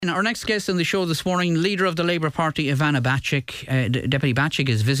Our next guest on the show this morning, leader of the Labour Party, Ivana Bacik. Deputy Bacik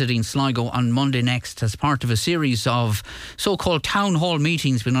is visiting Sligo on Monday next as part of a series of so-called town hall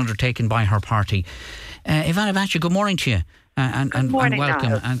meetings being undertaken by her party. Ivana Bacik, good morning to you. And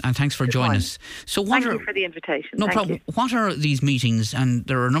welcome, and thanks for joining us. So thank you for the invitation. No problem. What are these meetings, and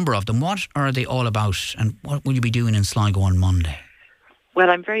there are a number of them, what are they all about, and what will you be doing in Sligo on Monday? Well,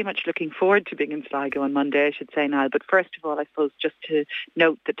 I'm very much looking forward to being in Sligo on Monday, I should say, Niall. But first of all, I suppose just to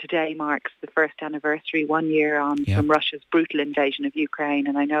note that today marks the first anniversary, 1 year on from Russia's brutal invasion of Ukraine.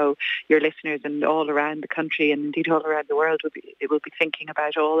 And I know your listeners and all around the country and indeed all around the world will be thinking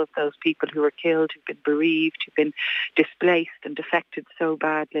about all of those people who were killed, who've been bereaved, who've been displaced and affected so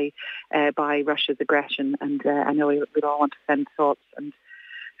badly by Russia's aggression. And I know we'd all want to send thoughts and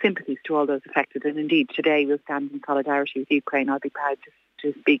sympathies to all those affected. And indeed, today we'll stand in solidarity with Ukraine. I'll be proud to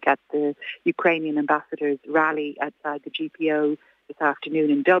speak at the Ukrainian ambassador's rally outside the GPO this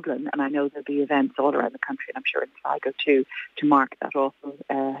afternoon in Dublin, and I know there'll be events all around the country, and I'm sure in Sligo too, to mark that awful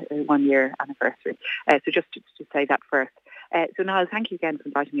 1 year anniversary. So just to say that first. So Niall, thank you again for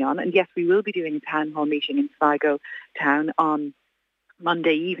inviting me on. And yes, we will be doing a town hall meeting in Sligo town on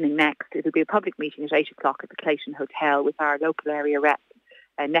Monday evening next. It'll be a public meeting at 8 o'clock at the Clayton Hotel with our local area rep,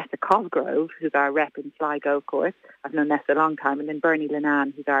 Nessa Cosgrove, who's our rep in Sligo, of course. I've known Nessa a long time. And then Bernie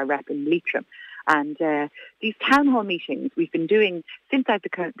Linan, who's our rep in Leitrim. And these town hall meetings we've been doing since I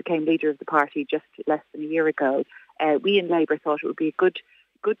became leader of the party just less than a year ago. We in Labour thought it would be good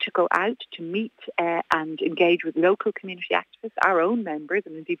to go out to meet and engage with local community activists, our own members,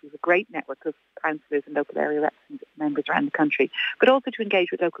 and indeed we have a great network of councillors and local area reps and members around the country, but also to engage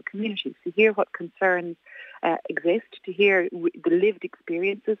with local communities, to hear what concerns exist, to hear the lived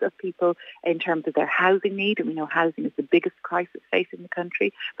experiences of people in terms of their housing need, and we know housing is the biggest crisis facing the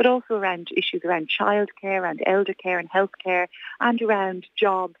country, but also around issues around childcare, around elder care and healthcare, and around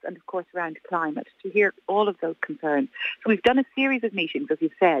jobs, and of course around climate, to hear all of those concerns. So we've done a series of meetings, as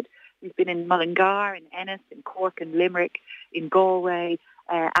you've said. We've been in Mullingar, in Ennis, in Cork and Limerick, in Galway,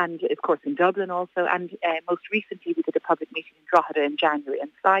 and of course in Dublin also, and most recently we did a public meeting in Drogheda in January.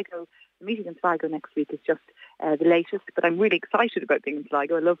 And Sligo, the meeting in Sligo next week is just the latest, but I'm really excited about being in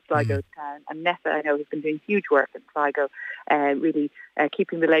Sligo. I love Sligo town, and Nessa, I know, has been doing huge work in Sligo, really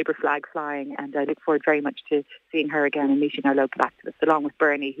keeping the Labour flag flying, and I look forward very much to seeing her again and meeting our local activists, along with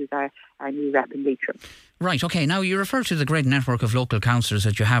Bernie, who's our new rep in Leitrim. Right, OK. Now, you refer to the great network of local councillors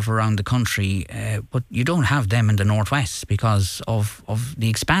that you have around the country, but you don't have them in the Northwest because of the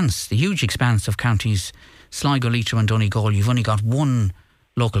expanse, the huge expanse of counties, Sligo, Leitrim and Donegal. You've only got one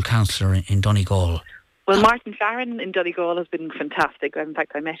local councillor in Donegal. Well, Martin Farron in Donegal has been fantastic. In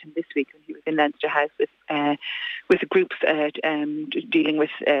fact, I met him this week when he was in Leinster House with the groups dealing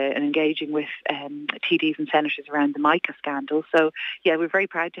with and engaging with TDs and senators around the Mica scandal. So, yeah, we're very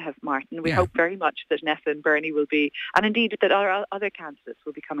proud to have Martin. We hope very much that Nessa and Bernie will be, and indeed that our other candidates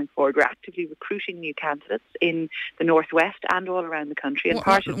will be coming forward. We're actively recruiting new candidates in the Northwest and all around the country. And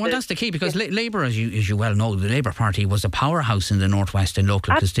that's the key, because Labour, as you well know, the Labour Party was a powerhouse in the Northwest in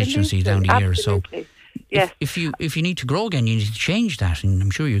local constituencies down the years. So. Yes. If you need to grow again, you need to change that, and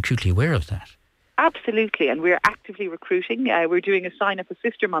I'm sure you're acutely aware of that. Absolutely, and we're actively recruiting. We're doing a Sign Up a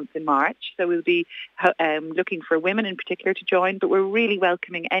Sister month in March, so we'll be looking for women in particular to join, but we're really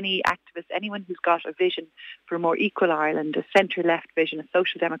welcoming any activist, anyone who's got a vision for a more equal Ireland, a centre-left vision, a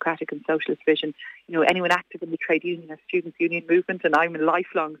social democratic and socialist vision, anyone active in the trade union or student union movement, and I'm a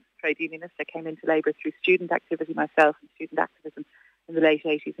lifelong trade unionist. I came into Labour through student activity myself and student activism in the late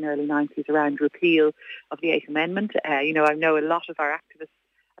 80s and early 90s around repeal of the 8th Amendment. I know a lot of our activists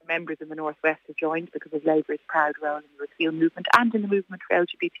and members in the Northwest have joined because of Labour's proud role in the repeal movement and in the movement for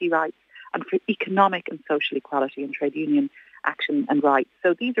LGBT rights and for economic and social equality and trade union action and rights.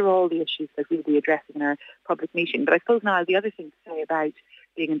 So these are all the issues that we'll be addressing in our public meeting. But I suppose now the other thing to say about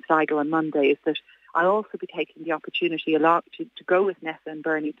being in Sligo on Monday is that I'll also be taking the opportunity a lot to go with Nessa and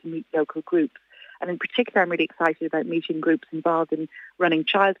Bernie to meet local groups. And in particular, I'm really excited about meeting groups involved in running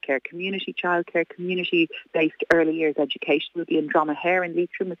childcare, community-based early years education. We'll be in Dromahair in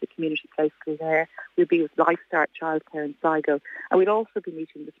Leitrim with the community play school there. We'll be with Life Start Childcare in Sligo. And we'll also be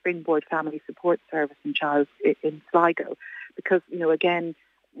meeting the Springboard Family Support Service in Sligo because, again,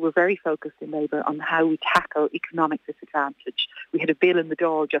 we're very focused in Labour on how we tackle economic disadvantage. We had a bill in the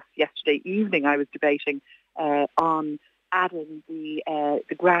Dáil just yesterday evening I was debating on adding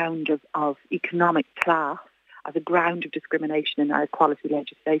the ground of economic class as a ground of discrimination in our equality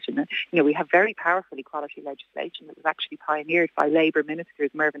legislation. And, we have very powerful equality legislation that was actually pioneered by Labour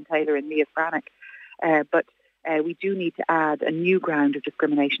ministers Mervyn Taylor and Mia Frannick. But we do need to add a new ground of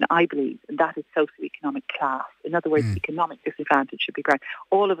discrimination, I believe, and that is socioeconomic class. In other words, economic disadvantage should be ground.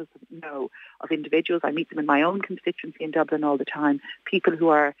 All of us know of individuals, I meet them in my own constituency in Dublin all the time, people who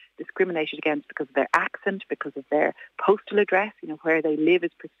are discriminated against because of their accent, because of their postal address, where they live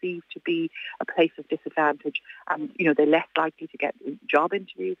is perceived to be a place of disadvantage, and, they're less likely to get job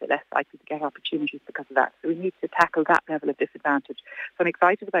interviews, they're less likely to get opportunities because of that. So we need to tackle that level of disadvantage. So I'm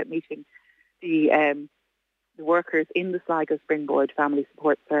excited about meeting the workers in the Sligo Springboard Family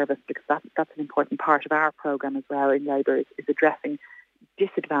Support Service, because that's an important part of our programme as well in Labour, is addressing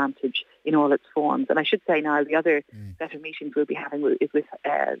disadvantage in all its forms. And I should say now the other set of meetings we'll be having is with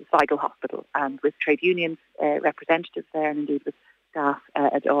the Sligo Hospital and with trade unions representatives there, and indeed with staff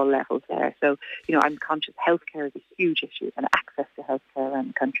at all levels there. So, I'm conscious healthcare is a huge issue, and access to healthcare around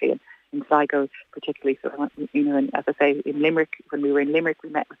the country, and in Sligo particularly. So, and as I say, in Limerick, when we were in Limerick, we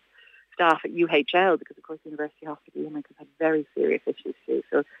met with staff at UHL, because of course University Hospital Limerick has had very serious issues too.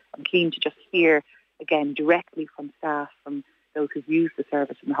 So I'm keen to just hear again directly from staff, from those who've used the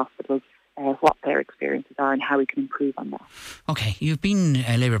service in the hospitals, what their experiences are and how we can improve on that. OK, you've been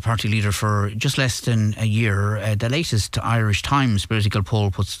a Labour Party leader for just less than a year. The latest Irish Times political poll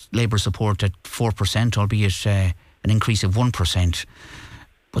puts Labour support at 4%, albeit an increase of 1%.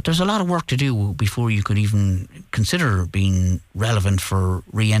 But there's a lot of work to do before you could even consider being relevant for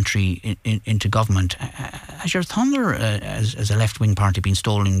re-entry into government. Has your thunder as a left-wing party been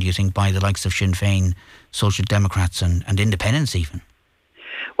stolen, do you think, by the likes of Sinn Féin, Social Democrats and independents even?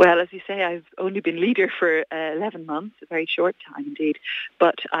 Well, as you say, I've only been leader for 11 months, a very short time indeed.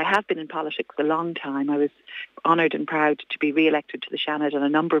 But I have been in politics a long time. I was honoured and proud to be re-elected to the Seanad on a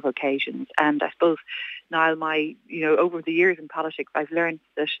number of occasions. And I suppose, Niall, over the years in politics, I've learned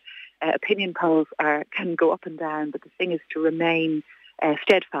that opinion polls can go up and down, but the thing is to remain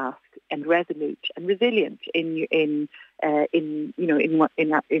steadfast and resolute and resilient in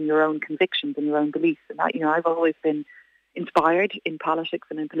your own convictions and your own beliefs. And I've always been inspired in politics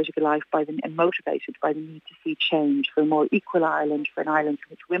and in political life and motivated by the need to see change for a more equal Ireland, for an Ireland in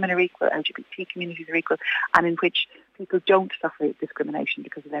which women are equal, LGBT communities are equal, and in which people don't suffer discrimination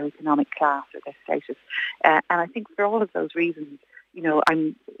because of their economic class or their status. And I think for all of those reasons,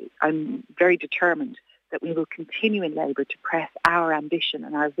 I'm very determined that we will continue in Labour to press our ambition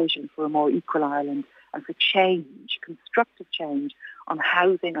and our vision for a more equal Ireland and for change, constructive change on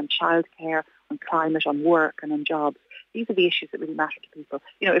housing, on childcare, on climate, on work and on jobs. These are the issues that really matter to people.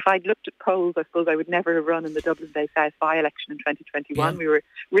 If I'd looked at polls, I suppose I would never have run in the Dublin Bay South by-election in 2021. Yeah. We were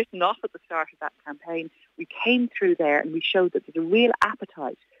written off at the start of that campaign. We came through there and we showed that there's a real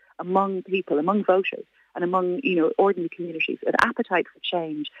appetite among people, among voters, and among, ordinary communities, an appetite for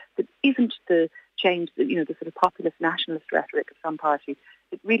change that isn't the change that, the sort of populist nationalist rhetoric of some parties.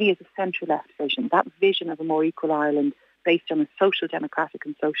 It really is a centre-left vision, that vision of a more equal Ireland based on a social democratic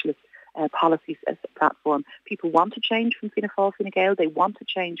and socialist policies as a platform. People want to change from Fianna Fáil, Fine Gael. They want to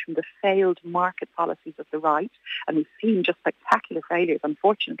change from the failed market policies of the right. And we've seen just spectacular failures,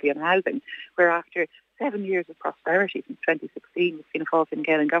 unfortunately, on housing, where after 7 years of prosperity since 2016 with Fianna Fáil, Fine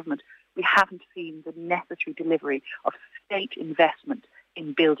Gael in government, we haven't seen the necessary delivery of state investment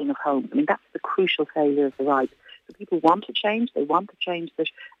in building of homes. I mean, that's the crucial failure of the right. So people want to change. They want to change the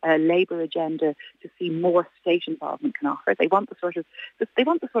Labour agenda to see more state involvement can offer. They want the sort of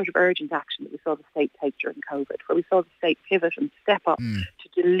urgent action that we saw the state take during COVID, where we saw the state pivot and step up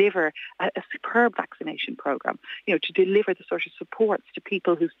to deliver a superb vaccination programme. To deliver the sort of supports to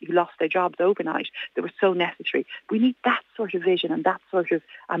people who lost their jobs overnight that were so necessary. We need that sort of vision and that sort of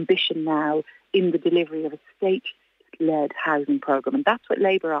ambition now in the delivery of a state-led housing programme, and that's what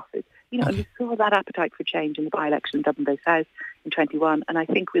Labour offers. And we saw that appetite for change in the by-election in Dublin Bay South in 21, and I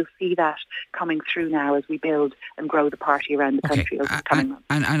think we'll see that coming through now as we build and grow the party around the country over the coming months.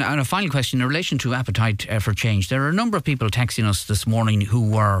 And a final question in relation to appetite for change. There are a number of people texting us this morning who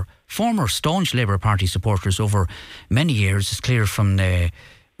were former staunch Labour Party supporters over many years. It's clear from the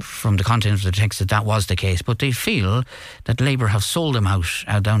content of the text that was the case, but they feel that Labour have sold them out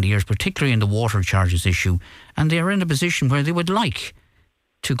down the years, particularly in the water charges issue, and they are in a position where they would like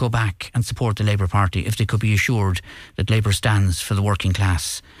to go back and support the Labour Party if they could be assured that Labour stands for the working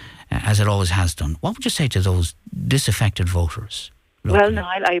class as it always has done. What would you say to those disaffected voters? Well,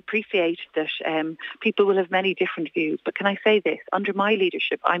 Niall, I appreciate that people will have many different views, but can I say this? Under my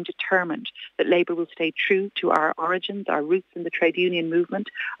leadership, I'm determined that Labour will stay true to our origins, our roots in the trade union movement,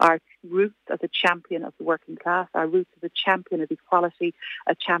 our roots as a champion of the working class, our roots as a champion of equality,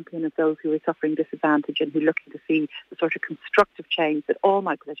 a champion of those who are suffering disadvantage and who are looking to see the sort of constructive change that all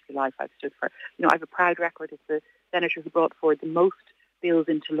my political life I've stood for. I have a proud record as the senator who brought forward the most bills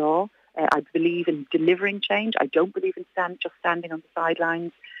into law I believe in delivering change. I don't believe in just standing on the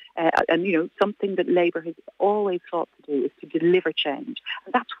sidelines. And something that Labour has always sought to do is to deliver change.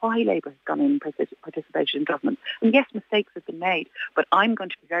 And that's why Labour has gone in and participated in government. And yes, mistakes have been made, but I'm going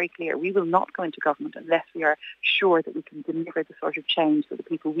to be very clear. We will not go into government unless we are sure that we can deliver the sort of change that the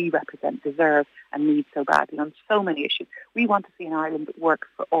people we represent deserve and need so badly on so many issues. We want to see an Ireland that works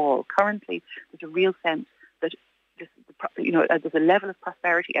for all. Currently, there's a real sense that there's a level of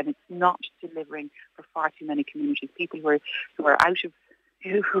prosperity, and it's not delivering for far too many communities. People who are out of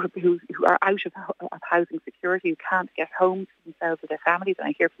housing security, who can't get homes for themselves or their families. And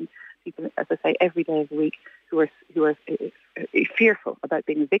I hear from people, as I say, every day of the week who are fearful about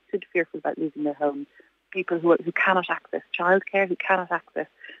being evicted, fearful about losing their homes. People who cannot access childcare, who cannot access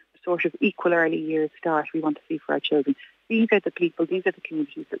the sort of equal early years start we want to see for our children. These are the people, these are the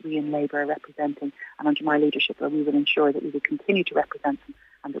communities that we in Labour are representing, and under my leadership we will ensure that we will continue to represent them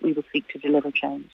and that we will seek to deliver change.